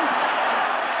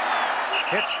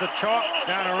 Hits the chalk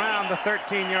down around the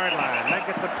 13-yard line. Make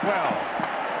it the 12.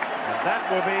 And that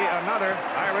will be another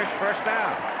Irish first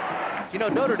down. You know,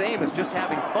 Notre Dame is just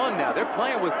having fun now. They're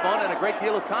playing with fun and a great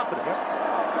deal of confidence.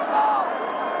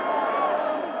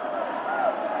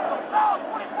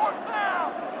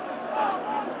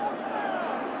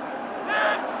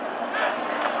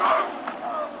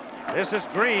 This is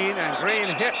Green, and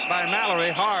Green hit by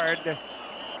Mallory hard.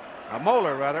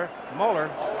 Moeller, rather. Moeller.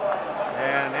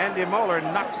 And Andy Moeller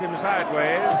knocks him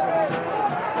sideways, and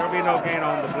there'll be no gain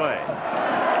on the play.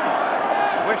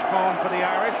 Wishbone for the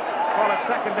Irish. Call it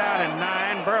second down and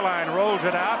 9. Beuerlein rolls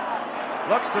it out.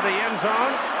 Looks to the end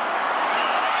zone.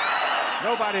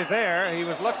 Nobody there. He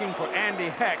was looking for Andy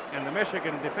Heck, and the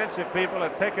Michigan defensive people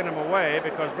had taken him away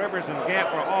because Rivers and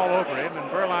Gant were all over him, and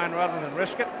Beuerlein, rather than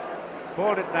risk it,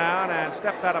 pulled it down and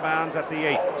stepped out of bounds at the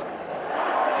 8.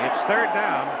 It's third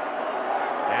down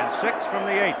and 6 from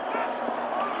the 8.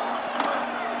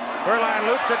 Beuerlein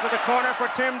loops it to the corner for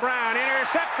Tim Brown.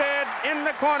 Intercepted in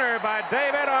the corner by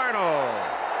David Arnold.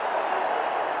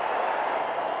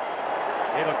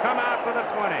 It'll come out to the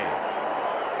 20.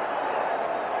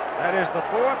 That is the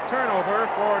 4th turnover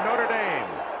for Notre Dame.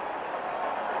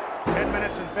 10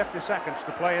 minutes and 50 seconds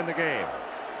to play in the game.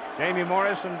 Jamie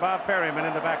Morris and Bob Perryman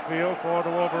in the backfield for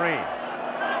the Wolverines.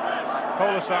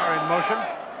 Colasar in motion.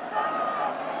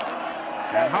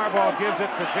 And Harbaugh gives it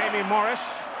to Jamie Morris.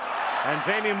 And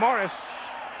Jamie Morris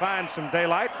finds some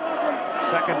daylight.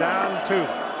 Second down, 2.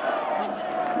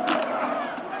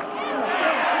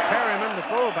 Perryman, the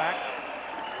fullback.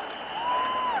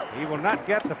 He will not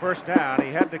get the first down.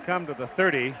 He had to come to the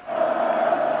 30.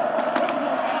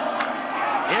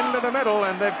 Into the middle,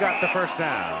 and they've got the first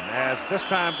down. As this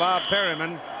time Bob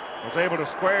Perryman was able to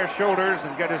square shoulders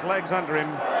and get his legs under him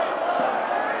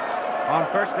on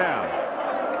first down.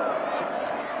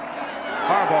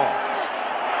 Harbaugh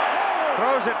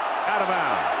throws it out of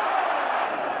bounds.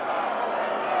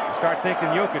 You start thinking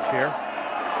Jokic here.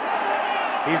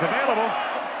 He's available,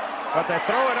 but they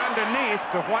throw it underneath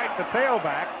to White, the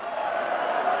tailback.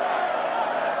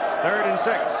 It's 3rd and 6.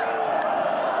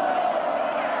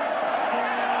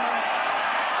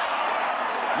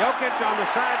 Jokic on the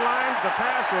sidelines. The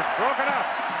pass is broken up.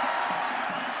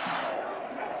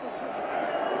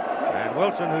 And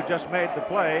Wilson, who just made the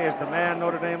play, is the man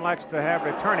Notre Dame likes to have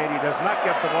return it. He does not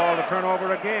get the ball to turn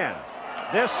over again.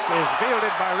 This is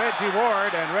fielded by Reggie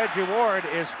Ward, and Reggie Ward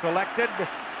is collected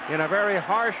in a very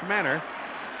harsh manner.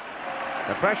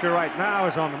 The pressure right now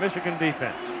is on the Michigan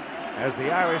defense as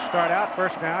the Irish start out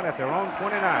first down at their own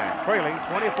 29, trailing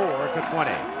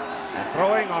 24-20. And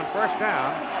throwing on first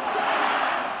down.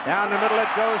 Down the middle it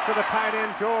goes to the tight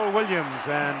end, Joel Williams,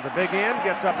 and the big end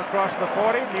gets up across the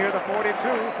 40, near the 42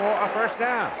 for a first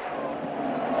down.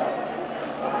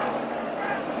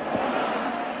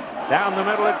 Down the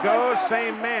middle it goes,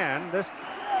 same man.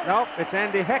 Nope, it's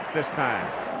Andy Heck this time.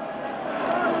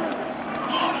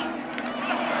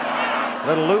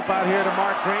 Little loop out here to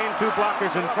Mark Green, 2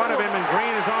 blockers in front of him, and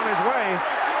Green is on his way.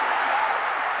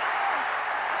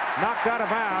 Knocked out of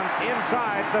bounds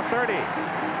inside the 30.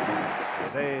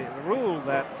 They ruled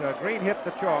that Green hit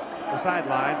the chalk, the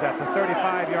sidelines, at the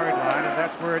 35-yard line, and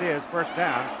that's where it is, first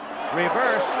down.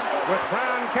 Reverse with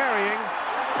Brown carrying,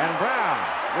 and Brown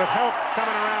with help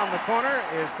coming around the corner,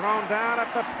 is thrown down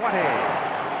at the 20.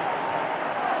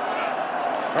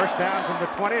 First down from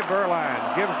the 20.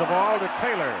 Beuerlein gives the ball to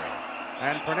Taylor.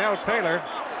 And Pernell Taylor,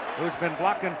 who's been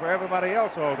blocking for everybody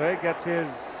else all day, gets his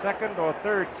second or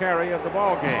third carry of the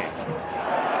ball game.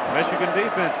 Michigan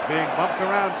defense being bumped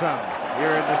around some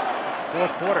here in this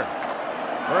fourth quarter.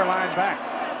 Beuerlein back.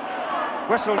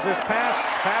 Whistles his pass.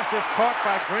 Pass is caught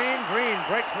by Green. Green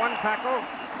breaks one tackle,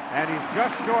 and he's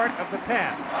just short of the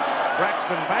 10.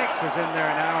 Braxton Banks is in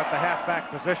there now at the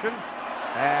halfback position,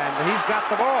 and he's got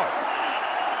the ball.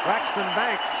 Braxton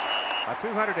Banks, a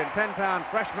 210-pound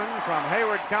freshman from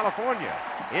Hayward, California,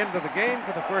 into the game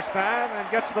for the first time and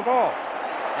gets the ball.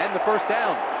 And the first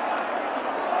down.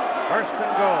 First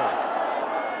and goal.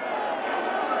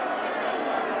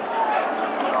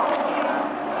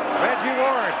 Reggie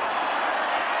Ward.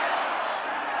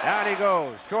 Down he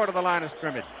goes, short of the line of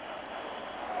scrimmage.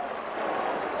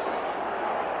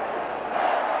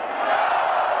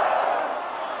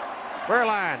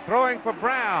 Beuerlein throwing for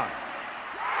Brown.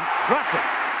 Dropped it.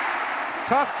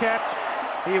 Tough catch.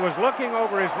 He was looking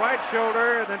over his right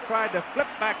shoulder, then tried to flip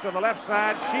back to the left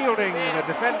side, shielding the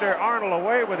defender Arnold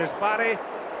away with his body,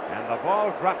 and the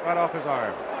ball dropped right off his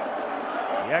arm.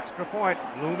 The extra point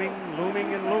looming,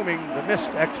 looming, and looming. The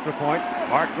missed extra point.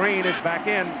 Mark Green is back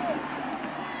in.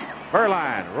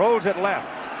 Beuerlein rolls it left.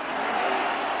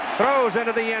 Throws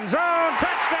into the end zone.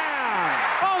 Touchdown!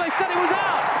 Oh, they said he was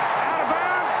out. Out of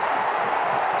bounds.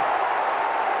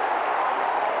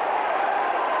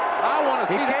 I want to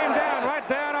see He came down right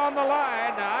down on the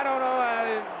line. Now, I don't know.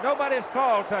 Nobody's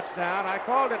called touchdown. I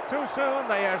called it too soon.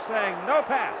 They are saying no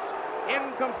pass.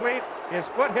 Incomplete. His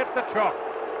foot hit the chalk.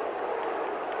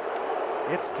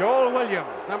 It's Joel Williams,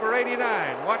 number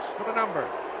 89. Watch for the number.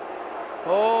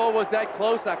 Oh, was that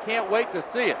close? I can't wait to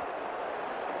see it.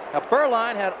 Now,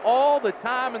 Beuerlein had all the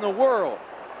time in the world.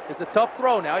 It's a tough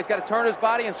throw now. He's got to turn his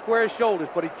body and square his shoulders,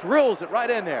 but he drills it right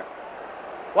in there.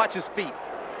 Watch his feet.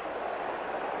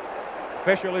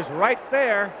 Official is right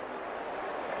there.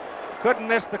 Couldn't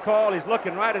miss the call. He's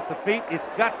looking right at the feet. It's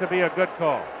got to be a good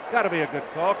call. Got to be a good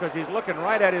call because he's looking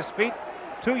right at his feet,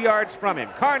 2 yards from him.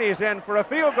 Carney's in for a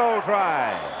field goal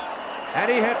try,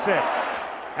 and he hits it.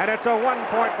 And it's a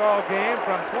one-point ball game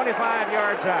from 25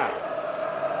 yards out.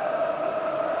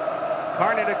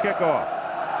 Carney to kick off.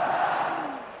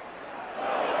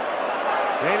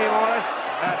 Jamie Morris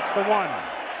at the 1.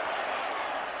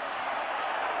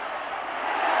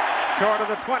 Short of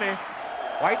the 20.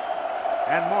 White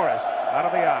and Morris out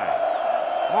of the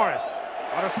eye. Morris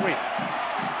on a sweep.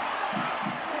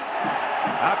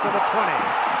 Out to the 20.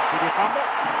 Did he fumble?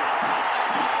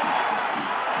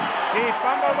 He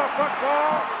fumbled the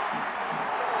football,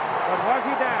 but was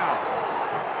he down?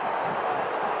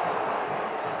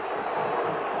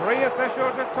 3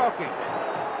 officials are talking.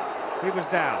 He was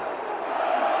down.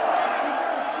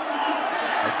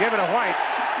 They give it a White,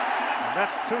 and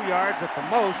that's 2 yards at the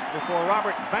most before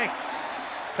Robert Banks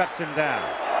cuts him down.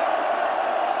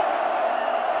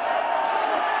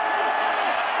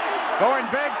 Going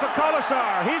big for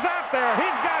Colasar. He's out there.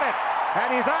 He's got it.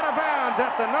 And he's out of bounds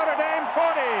at the Notre Dame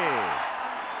 40.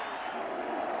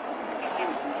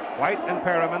 White and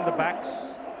Perryman, the backs.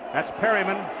 That's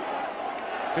Perryman,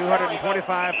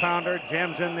 225-pounder.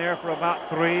 Jim's in there for about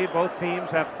 3. Both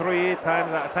teams have 3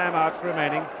 timeouts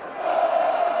remaining.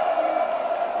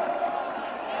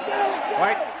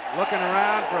 White looking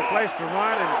around for a place to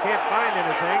run and can't find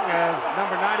anything as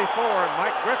number 94,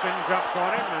 Mike Griffin, jumps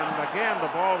on him. And again, the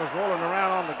ball was rolling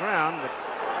around on the ground. But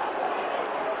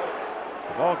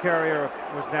the ball carrier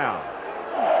was down.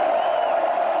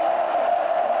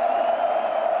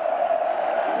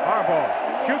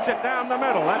 Harbaugh shoots it down the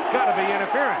middle. That's got to be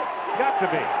interference. Got to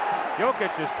be.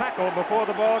 Jokic is tackled before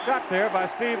the ball got there by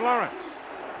Steve Lawrence.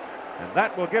 And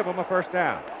that will give him a first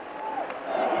down.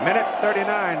 Minute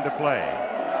 39 to play.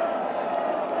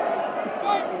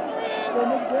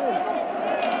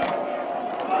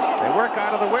 They work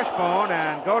out of the wishbone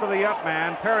and go to the up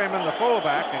man. Perryman, the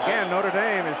fullback. Again, Notre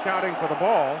Dame is shouting for the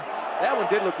ball. That one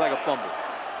did look like a fumble.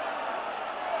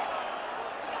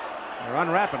 They're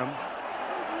unwrapping him.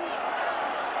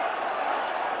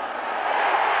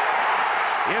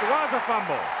 It was a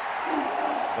fumble.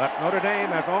 But Notre Dame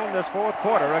has owned this fourth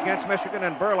quarter against Michigan,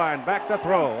 and Beuerlein back to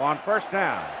throw on first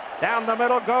down. Down the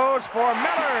middle goes for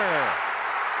Miller.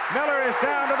 Miller is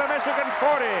down to the Michigan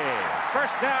 40.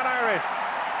 First down Irish.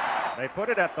 They put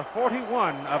it at the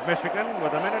 41 of Michigan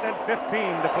with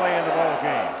 1:15 to play in the ball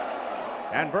game.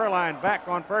 And Beuerlein back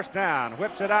on first down.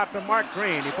 Whips it out to Mark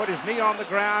Green. He put his knee on the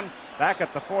ground back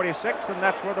at the 46, and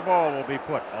that's where the ball will be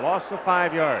put. A loss of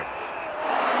 5 yards.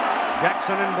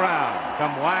 Jackson and Brown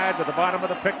come wide to the bottom of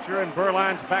the picture, and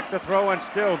Beuerlein's back to throw, and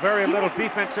still very little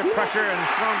defensive pressure, and is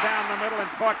thrown down the middle and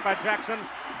caught by Jackson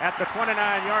at the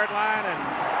 29-yard line, and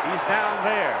he's down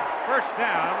there. First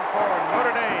down for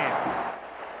Notre Dame.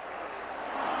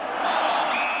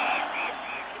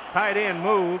 Tight end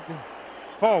moved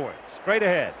forward, straight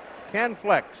ahead. Can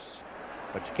flex,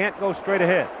 but you can't go straight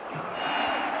ahead.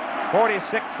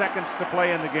 46 seconds to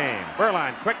play in the game.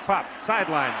 Beuerlein, quick pop,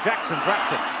 sideline. Jackson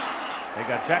drops it. They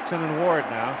got Jackson and Ward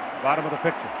now, bottom of the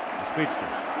picture, the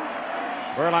speedsters.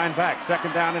 Beuerlein back,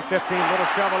 second down and 15. Little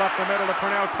shovel up the middle to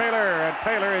Pernell Taylor, and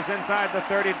Taylor is inside the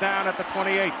 30, down at the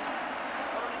 28.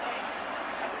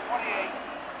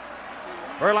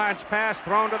 Beuerlein's pass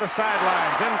thrown to the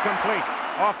sidelines, incomplete,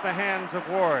 off the hands of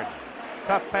Ward.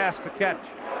 Tough pass to catch.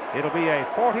 It'll be a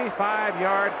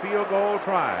 45-yard field goal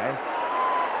try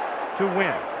to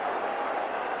win.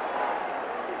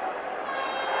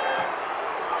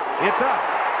 It's up.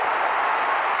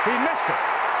 He missed it.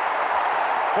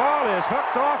 Ball is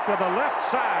hooked off to the left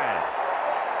side.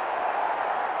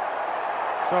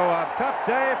 So a tough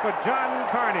day for John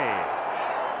Carney.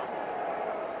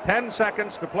 10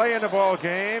 seconds to play in the ball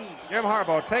game. Jim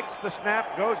Harbaugh takes the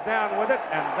snap, goes down with it,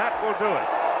 and that will do it.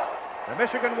 The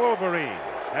Michigan Wolverines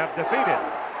have defeated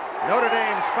Notre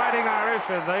Dame's Fighting Irish,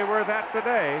 and they were that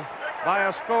today, by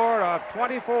a score of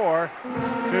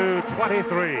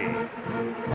 24-23.